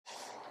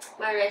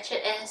my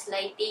wretched ass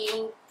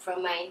lighting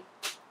from my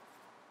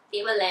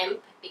table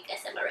lamp because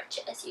I'm a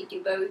wretched ass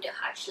YouTuber with the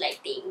harsh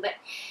lighting, but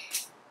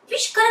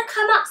which gotta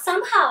come up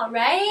somehow,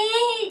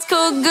 right?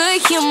 Cool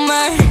good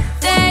humor.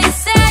 They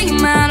say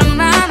I'm out of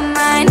my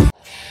mind.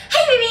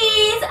 Hey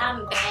babies,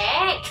 I'm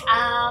back.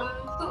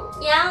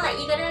 Yeah, like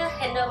you gotta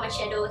handle my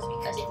shadows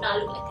because if not I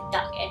look like a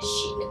duck and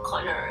shit in the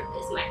corner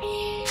because my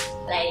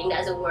lighting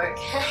doesn't work.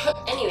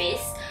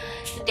 Anyways,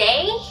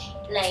 today,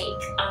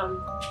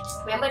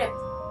 remember the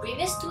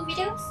previous two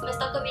videos? My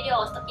stalker video, I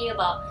was talking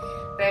about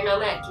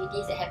paranormal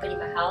activities that happen in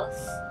my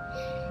house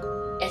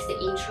as the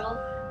intro.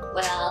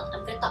 Well,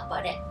 I'm gonna talk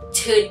about that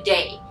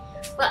today.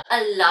 Well,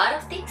 a lot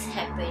of things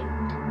happen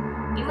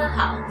in my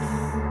house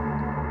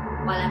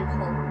while I'm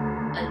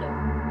home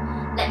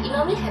alone. Like, it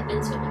normally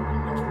happens when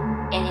I'm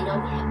alone, and it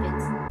normally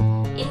happens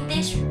in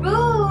this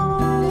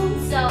room.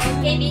 So,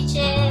 okay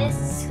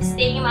bitches, who's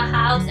staying in my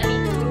house, I'm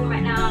in the room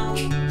right now.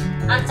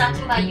 I'm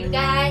talking about you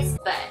guys,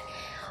 but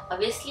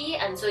obviously,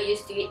 I'm so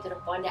used to it to the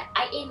point that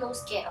I ain't no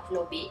scared of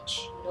no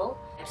bitch, you know?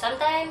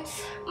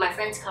 Sometimes, my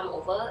friends come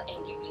over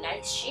and they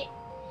realize shit,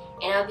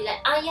 and I'll be like,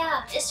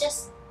 yeah, it's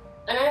just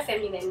another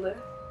family member.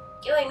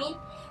 You know what I mean?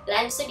 Like,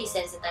 I'm so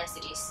desensitized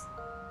to this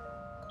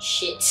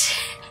shit.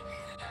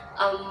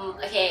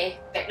 Okay,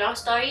 background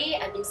story.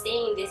 I've been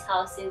staying in this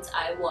house since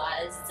I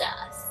was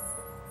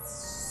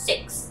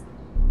 6.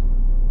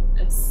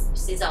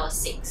 Since I was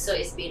 6, so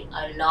it's been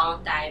a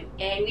long time.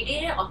 And we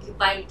didn't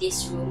occupy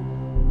this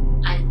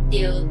room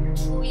until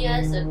 2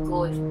 years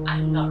ago, if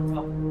I'm not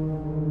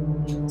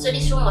wrong. So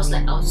this room was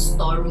like our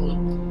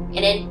storeroom.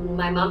 And then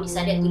my mom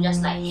decided to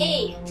just like,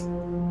 hey,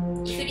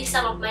 give you this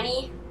sum of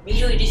money,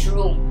 redo this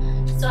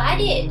room. So I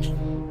did.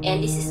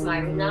 And this is my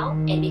room now.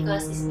 And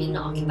because it's been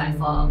not occupied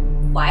for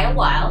quite a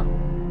while,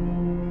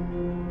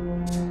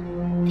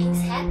 things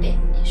happen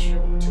in this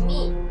room to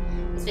me.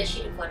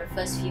 Especially for the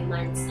first few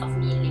months of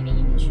me living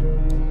in this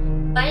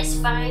room. But it's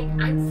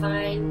fine, I'm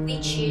fine, we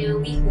chill,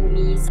 we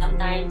homie.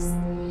 Sometimes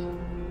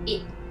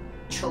it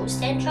throws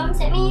tantrums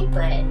at me,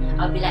 but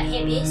I'll be like,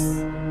 hey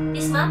bis,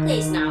 this is my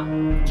place now.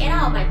 Get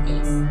out of my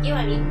place. You know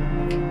what I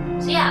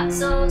mean? So yeah,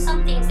 so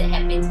some things that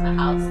happen in my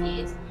house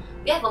is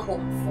we have a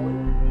home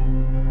phone.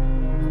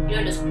 You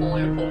know those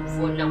old home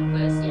phone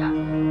numbers, yeah.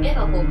 We have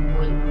a home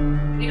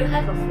phone. We don't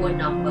have a phone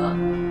number.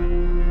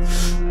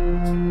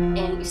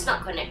 And it's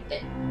not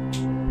connected.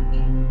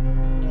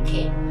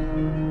 Okay.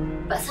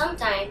 But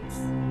sometimes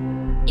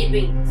it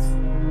rings.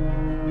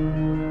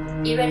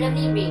 It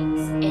randomly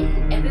rings,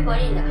 and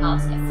everybody in the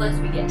house at first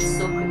we get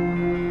so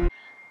creeped.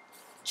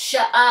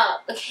 Shut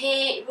up,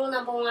 okay? Rule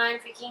number 1,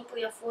 freaking put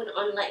your phone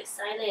on like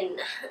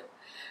silent.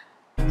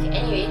 Okay,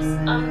 anyways,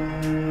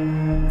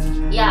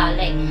 yeah,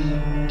 like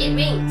it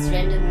rings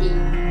randomly,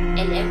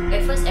 and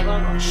at first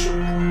everyone got shook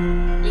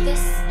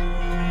because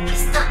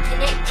it's not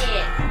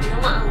connected. You know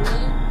what I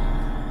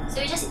mean? So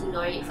we just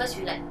ignore it. First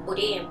we like, oh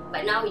damn,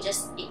 but now we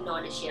just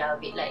ignore the shit out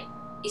of it. Like,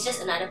 it's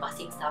just another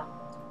passing sound.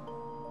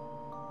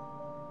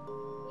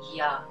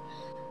 Yeah.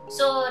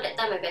 So that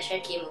time my best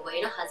friend came over,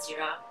 you know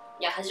Hazira?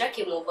 Yeah, Hazira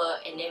came over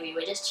and then we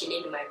were just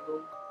chilling in my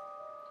room.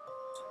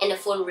 And the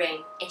phone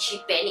rang and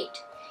she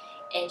panicked.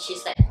 And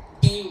she's like,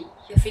 D,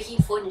 your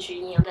freaking phone is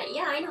ringing. I'm like,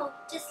 yeah, I know,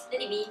 just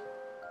let it be.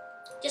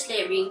 Just let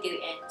it ring till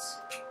it ends.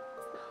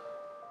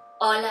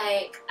 Or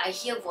like, I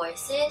hear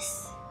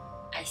voices,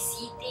 I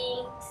see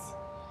things.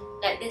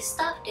 Like the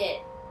stuff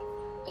that,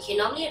 okay,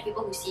 normally the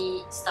people who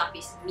see stuff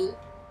is me.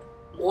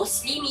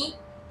 Mostly me.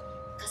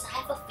 Because I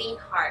have a faint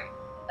heart.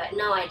 But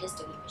now I just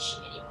don't give a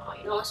shit anymore,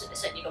 you know, so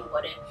that's why they don't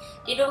bother.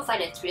 They don't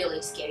find a thrill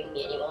in scaring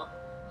me anymore.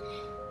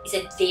 It's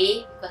a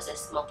they because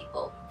there's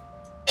multiple.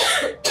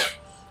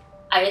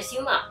 I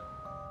assume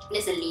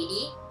there's a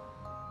lady,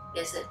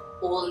 there's an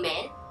old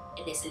man,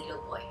 and there's a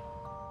little boy.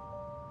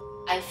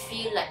 I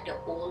feel like the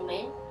old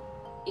man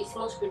is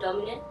most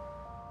predominant.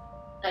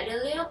 Like the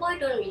little boy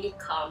don't really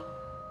come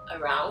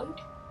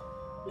around.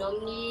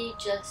 Normally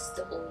just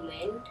the old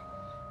man.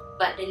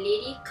 But the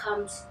lady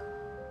comes,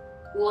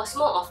 was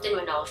more often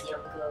when I was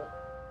younger.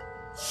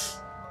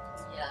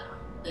 Yeah,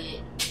 but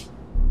it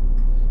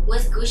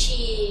was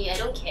gushy. I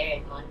don't care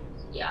anymore.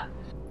 Yeah.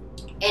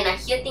 And I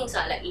hear things,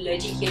 like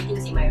legit hear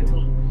things in my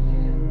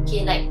room.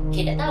 Okay, that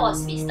time I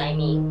was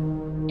FaceTiming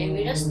and we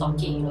were just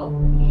talking, you know.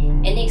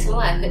 And next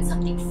moment I heard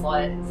something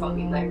fall from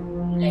in my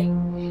room. Like,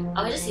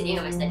 I was just sitting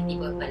on my study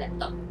table with my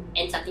laptop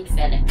and something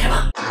fell like,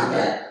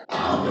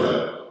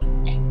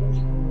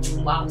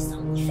 wow,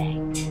 sound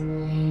effect.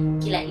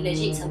 Okay, like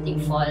legit something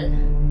fall.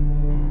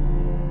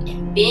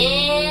 And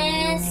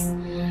biz,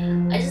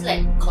 I just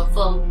like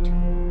confirmed,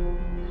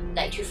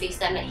 like through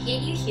FaceTime, like, hey,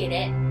 do you hear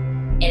that?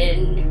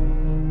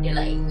 And they're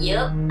like,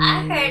 yup,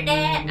 I heard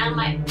that. I'm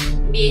like,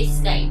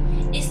 biz, like,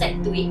 it's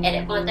like 2 at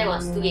that point in time it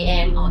was 2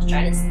 AM. I was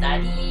trying to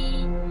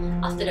study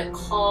after the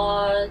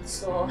call,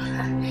 so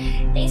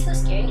thanks for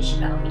scaring the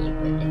shit out of me.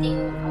 But I think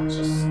I was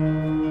just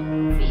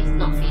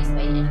not fazed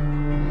by it.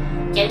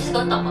 Okay, I'm just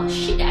gonna talk about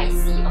shit that I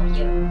see or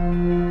hear.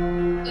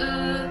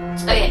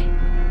 Okay.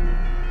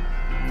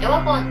 At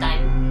one point in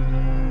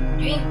time,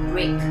 during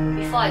break,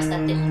 before I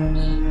started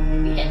uni,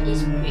 we had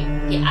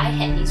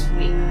had this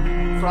break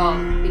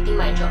from quitting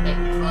my job at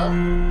Uber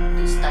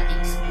to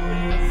starting school.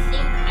 I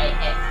think I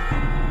had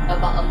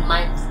about a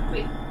month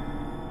break.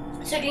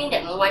 So during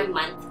that 1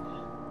 month,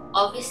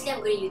 obviously I'm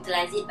going to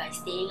utilize it by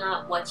staying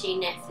up,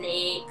 watching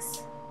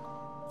Netflix,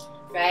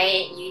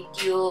 right,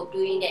 YouTube,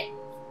 doing that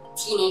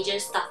teenager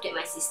stuff that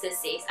my sister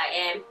says I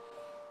am.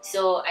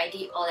 So I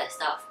did all that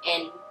stuff,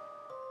 and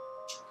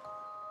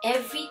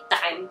every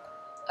time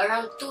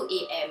around 2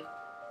 AM,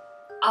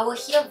 I will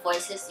hear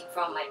voices in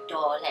front of my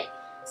door, like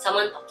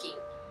someone talking.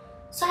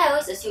 So I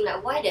always assume,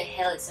 like, why the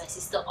hell is my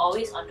sister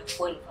always on the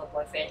phone with her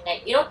boyfriend?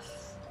 Like, you know,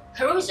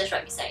 her room is just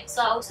right beside.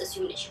 So I always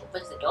assume that she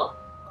opens the door,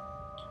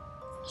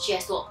 she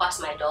has to walk past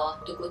my door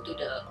to go to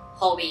the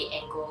hallway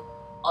and go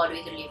all the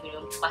way to the living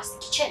room past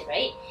the kitchen,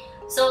 right?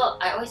 So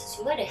I always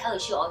assume, why the hell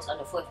is she always on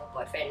the phone with her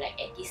boyfriend, like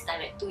at this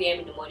time at 2 AM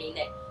in the morning,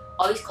 like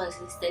always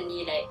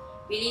consistently, like,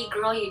 really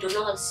girl, you don't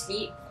know how to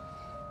sleep?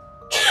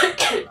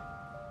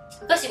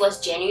 Because it was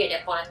January at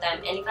that point of time,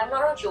 and if I'm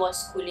not wrong, she was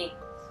schooling.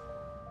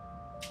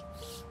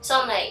 So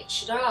I'm like,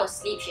 she don't know how to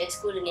sleep, she has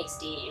school the next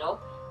day, you know.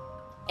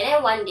 And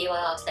then one day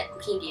while I was like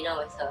cooking dinner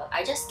with her,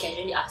 I just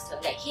casually asked her,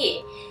 like,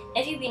 hey,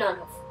 have you been on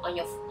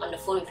the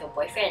phone with your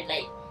boyfriend?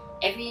 Like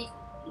every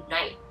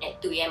night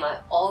at 2 AM, I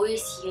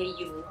always hear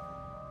you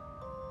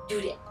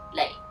do that,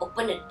 like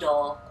open the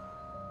door.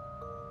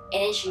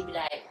 And then she'd be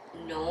like,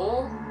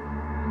 no,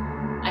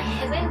 I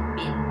haven't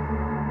been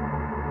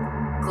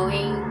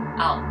going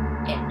out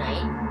at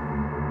night,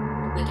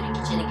 go to the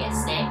kitchen to get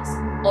snacks,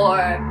 or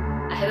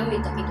I haven't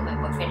been talking to my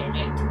boyfriend at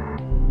night.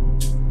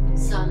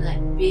 So I'm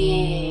like,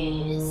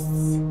 Biz,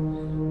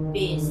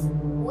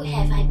 who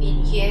have I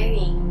been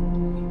hearing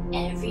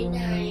every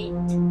night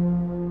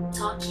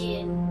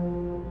talking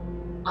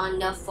on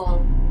the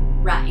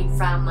phone right in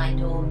front of my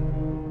door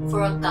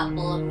for a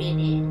couple of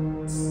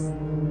minutes?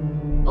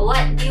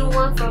 What do you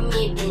want from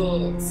me,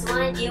 Biz?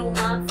 What do you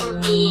want from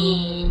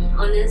me?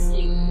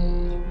 Honestly.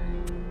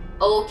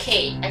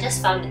 Okay, I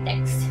just found the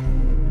text.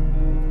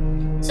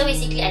 So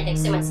basically, I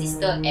texted my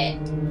sister at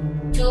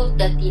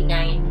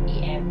 2:39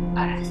 AM.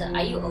 I asked her,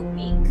 are you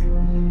awake?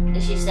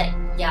 And she's like,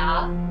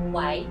 yeah,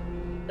 why?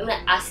 I'm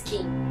like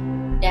asking.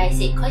 Then I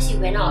said, cause you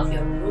went out of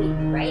your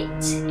room, right?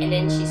 And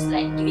then she's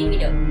like giving me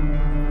the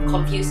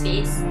confused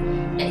face,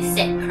 like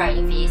sad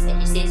crying face, and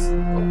she says,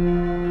 no.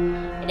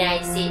 And then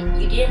I said,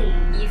 you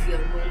didn't leave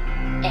your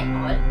room at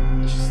all?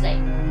 And she's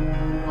like,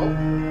 no.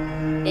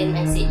 Then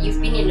I said,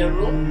 you've been in the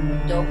room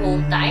the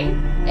whole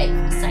time? Like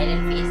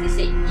silent face.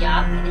 They said,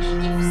 yeah. And then she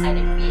gave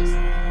silent face.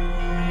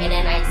 And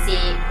then I say,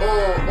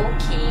 oh,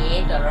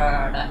 okay.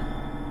 And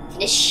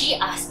then she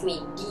asked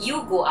me, did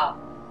you go out?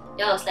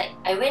 Then I was like,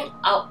 I went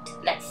out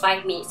like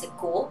 5 minutes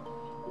ago.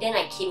 Then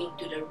I came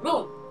into the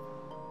room.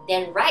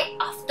 Then right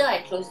after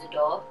I closed the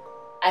door,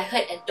 I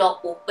heard a door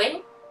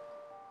open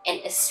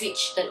and a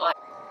switch turn on.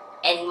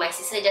 And my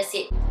sister just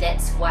said,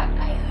 that's what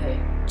I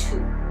heard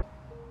too.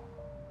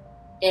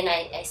 Then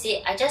I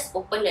said, I just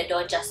opened the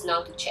door just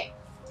now to check.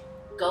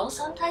 Girl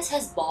sometimes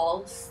has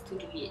balls to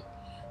do it.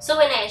 So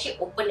when I actually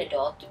opened the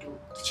door to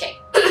check,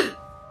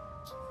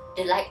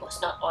 the light was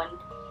not on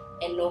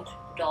and no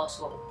doors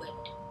were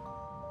opened.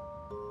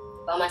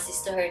 But my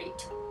sister heard it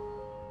too.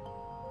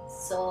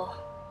 So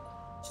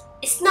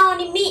it's not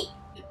only me.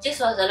 This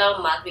was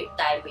around Maghrib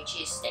time, which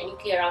is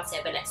technically around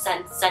 7, like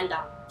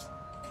sundown.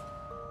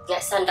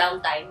 Like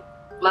sundown time.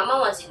 Mama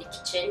was in the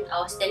kitchen. I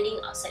was standing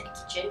outside the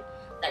kitchen,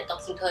 like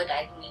talking to her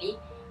diagonally.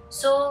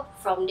 So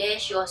from there,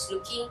 she was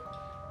looking.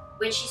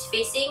 When she's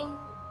facing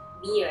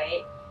me,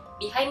 right,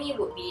 behind me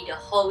would be the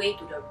hallway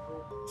to the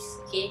rooms.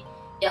 Okay,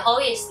 the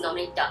hallway is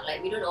normally dark.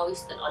 Like we don't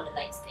always turn on the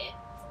lights there.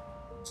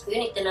 We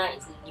only turn on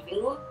into the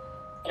living room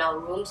and our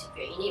rooms. If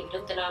you're in it, we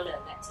don't turn on the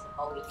lights in the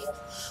hallway here.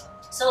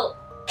 So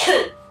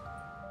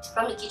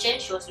from the kitchen,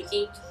 she was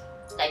looking,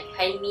 like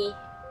behind me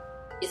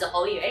is the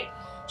hallway, right?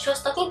 She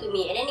was talking to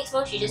me, and then next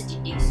moment she just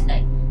did this,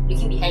 like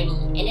looking behind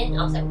me, and then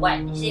I was like, what?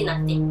 She said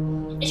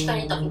nothing. Then she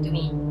continued talking to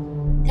me.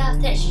 Then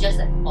after that, she just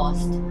like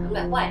paused. I'm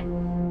like, what?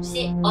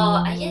 She said,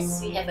 oh, I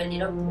guess we have a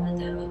little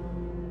brother.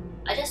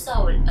 I just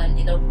saw a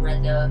little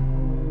brother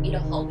in the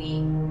hallway,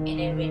 and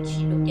then when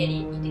she looked at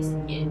it, he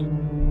disappeared.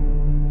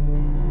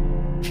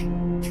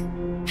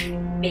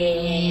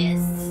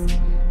 Best.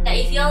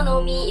 Like if y'all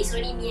know me, it's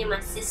only me and my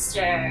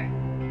sister.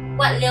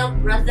 What little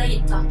brother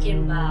you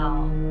talking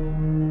about?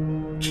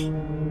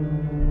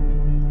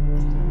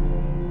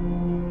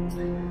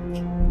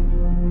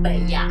 But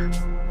yeah.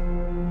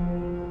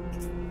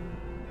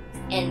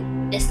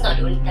 And that's not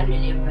the only time the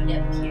little brother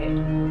appeared.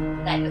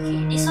 Like, okay,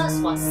 this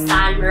was for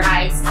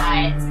sunrise,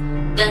 guys.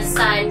 The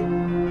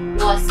sun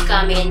was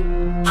coming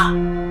up.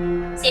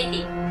 Same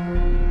thing.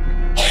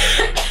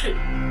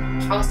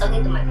 I was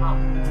talking to my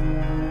mom.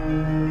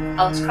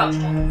 I was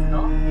crouched on the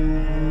floor.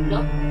 No?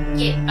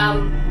 Okay, how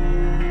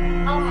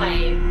my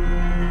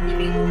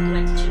living room to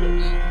my kitchen would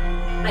be.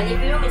 My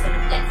living room is on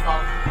a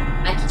platform.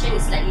 My kitchen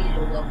is slightly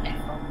lower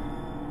platform.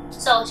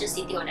 So I was just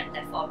sitting on that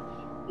platform,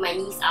 my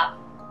knees up,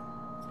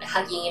 like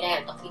hugging it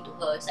and talking to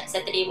her. It's like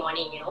Saturday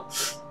morning, you know,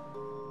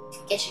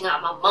 catching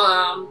up with my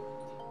mom,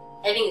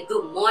 having a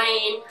good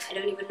morning. I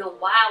don't even know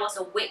why I was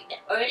awake that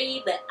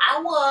early, but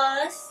I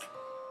was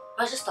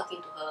just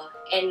talking to her,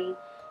 and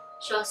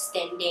she was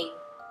standing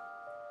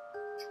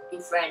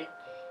in front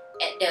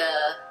at the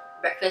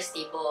breakfast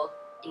table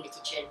in the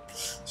kitchen.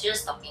 She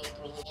was talking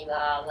to me.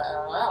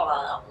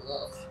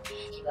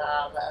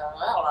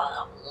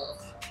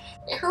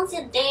 How's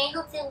your day?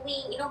 How's your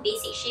week? You know,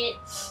 basic shit.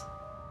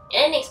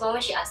 And then next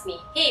moment she asked me,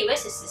 hey,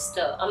 where's your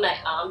sister? I'm like,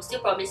 I'm still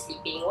probably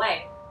sleeping.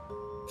 Why?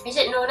 I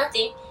said, no,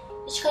 nothing.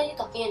 Then she continued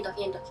talking and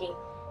talking and talking.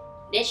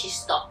 Then she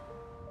stopped.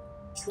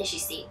 Then she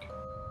said,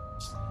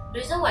 the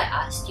reason why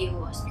I asked you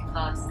was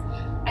because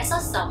I saw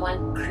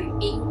someone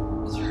creeping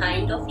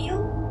behind of you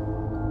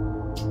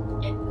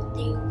and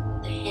putting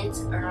the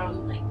hands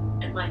around like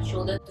at my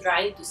shoulder,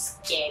 trying to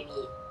scare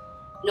me.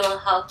 You know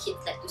how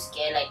kids like to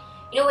scare, like,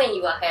 you know when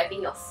you are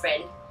having your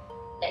friend,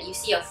 like you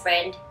see your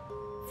friend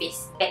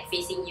back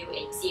facing you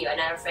and you see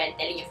another friend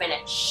telling your friend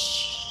like,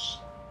 shh,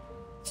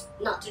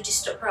 not to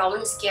disturb her, I want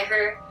to scare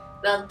her.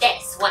 Well,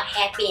 that's what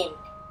happened.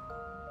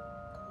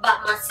 But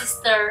my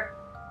sister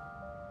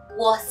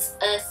was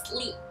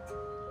asleep.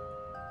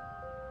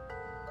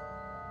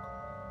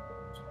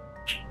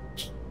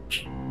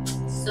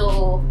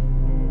 So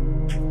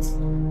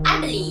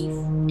I believe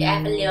that I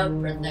have a little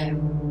brother.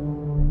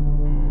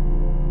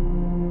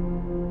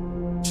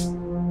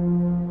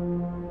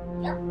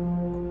 Yep.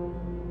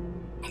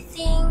 I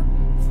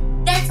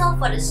think that's all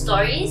for the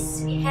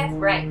stories we have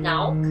right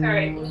now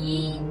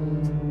currently,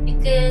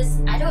 because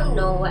I don't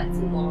know what's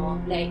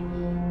more. Like,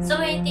 so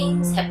many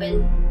things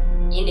happen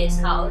in this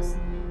house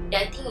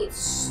that I think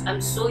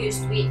I'm so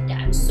used to it that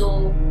I'm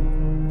so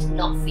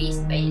not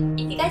faced by it.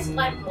 If you guys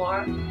want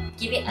more,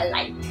 give it a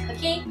like,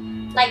 okay?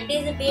 Like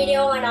this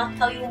video and I'll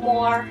tell you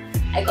more.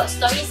 I got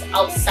stories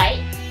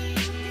outside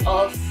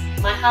of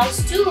my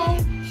house too,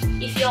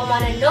 if you all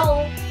wanna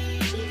know,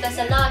 because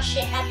a lot of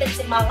shit happens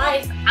in my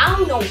life. I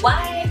don't know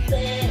why,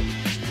 but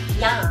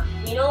yeah,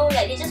 you know,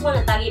 like they just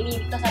wanna target me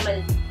because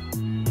I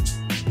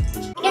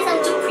guess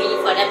I'm too pretty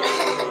for them.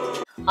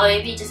 Or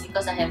maybe just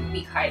because I have a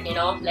weak heart, you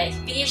know? Like,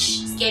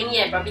 fish scare me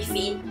and probably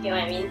faint, you know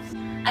what I mean?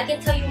 I can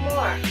tell you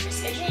more,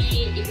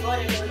 especially if you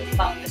want to know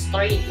about the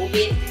story in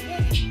movie.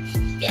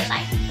 Get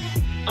like,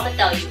 I'm gonna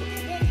tell you.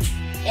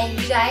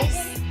 And you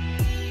guys,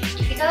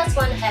 if you guys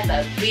want to have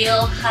a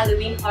real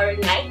Halloween Horror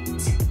Night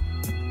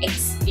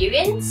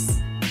experience,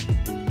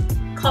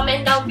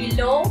 comment down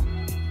below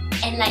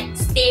and like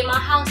stay in my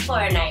house for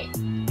a night.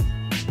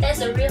 That's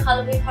a real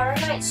Halloween Horror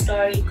Night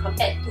story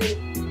compared to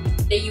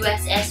the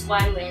USS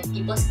one where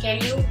people scare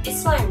you.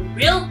 This one,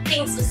 real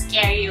things to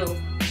scare you.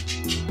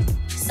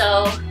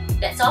 So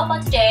that's all for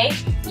today.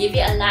 Give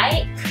it a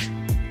like,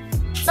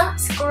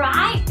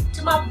 subscribe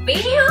to my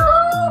video.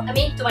 I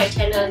mean to my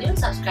channel. You don't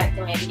subscribe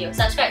to my video.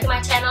 Subscribe to my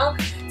channel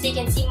so you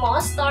can see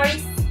more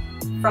stories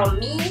from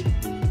me.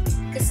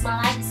 Because my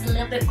life is a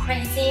little bit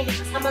crazy.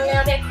 Because I'm a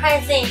little bit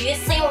crazy. You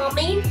see what I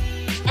mean?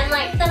 And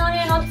like turn on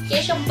your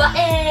notification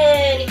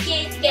button,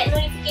 okay, to get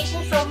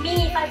notifications from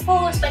me if I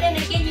post. But then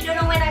again, you don't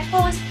know when I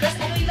post because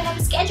I don't even have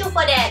a schedule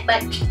for that.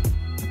 But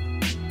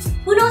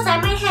who knows,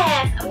 I might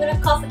have. I'm gonna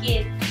cough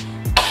again.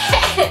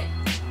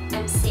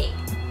 I'm sick.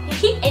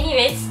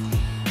 Anyways,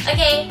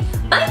 okay,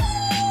 bye.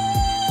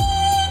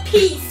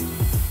 Peace.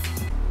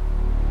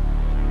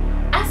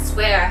 I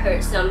swear I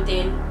heard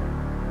something.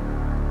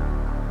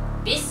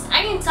 Peace.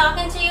 I ain't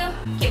talking to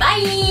you. Okay,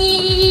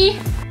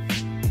 bye.